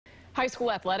High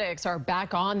school athletics are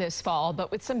back on this fall,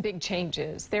 but with some big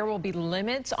changes. There will be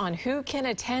limits on who can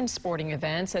attend sporting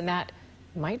events, and that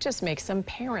might just make some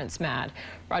parents mad.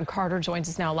 Rod Carter joins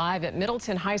us now live at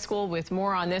Middleton High School with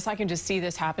more on this. I can just see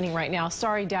this happening right now.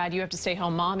 Sorry, Dad, you have to stay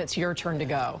home. Mom, it's your turn to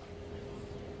go.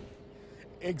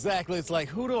 Exactly. It's like,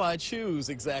 who do I choose?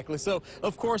 Exactly. So,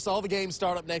 of course, all the games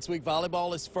start up next week.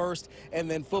 Volleyball is first, and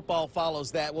then football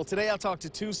follows that. Well, today I talked to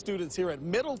two students here at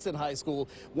Middleton High School.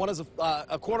 One is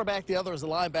a quarterback, the other is a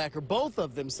linebacker. Both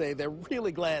of them say they're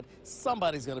really glad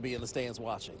somebody's going to be in the stands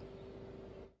watching.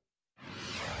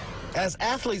 As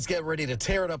athletes get ready to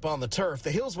tear it up on the turf, the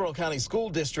Hillsborough County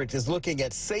School District is looking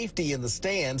at safety in the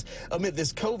stands amid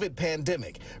this COVID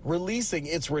pandemic, releasing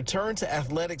its return to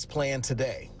athletics plan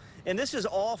today. And this is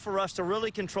all for us to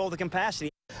really control the capacity.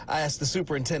 I asked the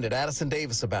superintendent, Addison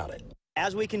Davis, about it.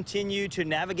 As we continue to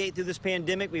navigate through this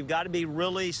pandemic, we've got to be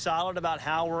really solid about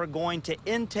how we're going to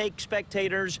intake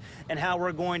spectators and how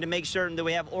we're going to make certain that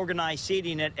we have organized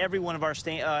seating at every one of our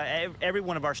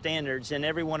standards and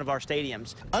every one of our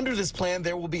stadiums. Under this plan,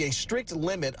 there will be a strict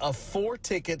limit of 4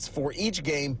 tickets for each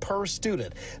game per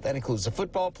student. That includes the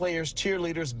football players,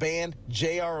 cheerleaders, band,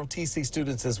 JROTC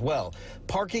students as well.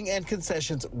 Parking and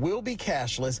concessions will be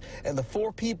cashless, and the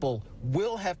 4 people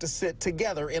will have to sit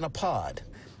together in a pod.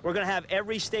 We're going to have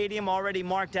every stadium already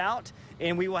marked out,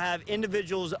 and we will have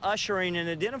individuals ushering and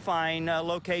identifying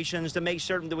locations to make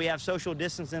certain that we have social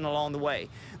distancing along the way.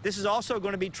 This is also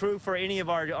going to be true for any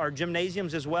of our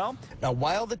gymnasiums as well. Now,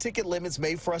 while the ticket limits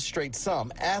may frustrate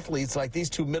some, athletes like these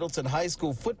 2 Middleton High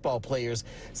School football players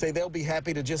say they'll be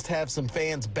happy to just have some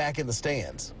fans back in the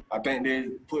stands. I think they're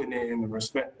putting it in the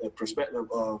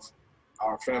perspective of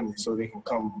our family so they can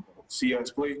come see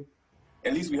us play.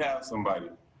 At least we have somebody.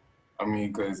 I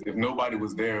mean, because if nobody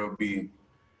was there, it would be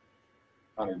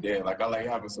kind of dead. Like, I like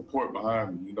having support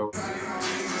behind me, you know.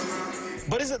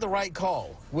 But is it the right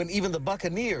call when even the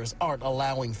Buccaneers aren't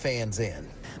allowing fans in?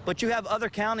 But you have other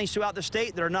counties throughout the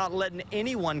state that are not letting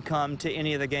anyone come to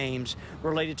any of the games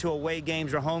related to away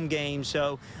games or home games.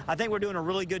 So I think we're doing a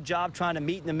really good job trying to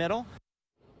meet in the middle.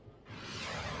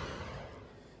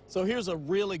 So here's a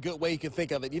really good way you can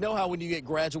think of it. You know how when you get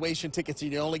graduation tickets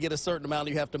and you only get a certain amount,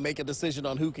 you have to make a decision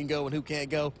on who can go and who can't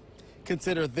go?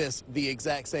 Consider this the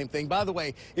exact same thing. By the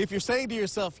way, if you're saying to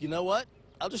yourself, you know what,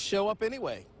 I'll just show up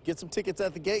anyway, get some tickets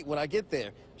at the gate when I get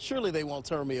there. Surely they won't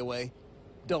turn me away.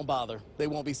 Don't bother. They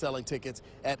won't be selling tickets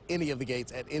at any of the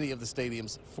gates, at any of the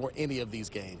stadiums for any of these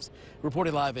games.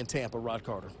 Reporting live in Tampa, Rod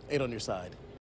Carter, 8 on your side.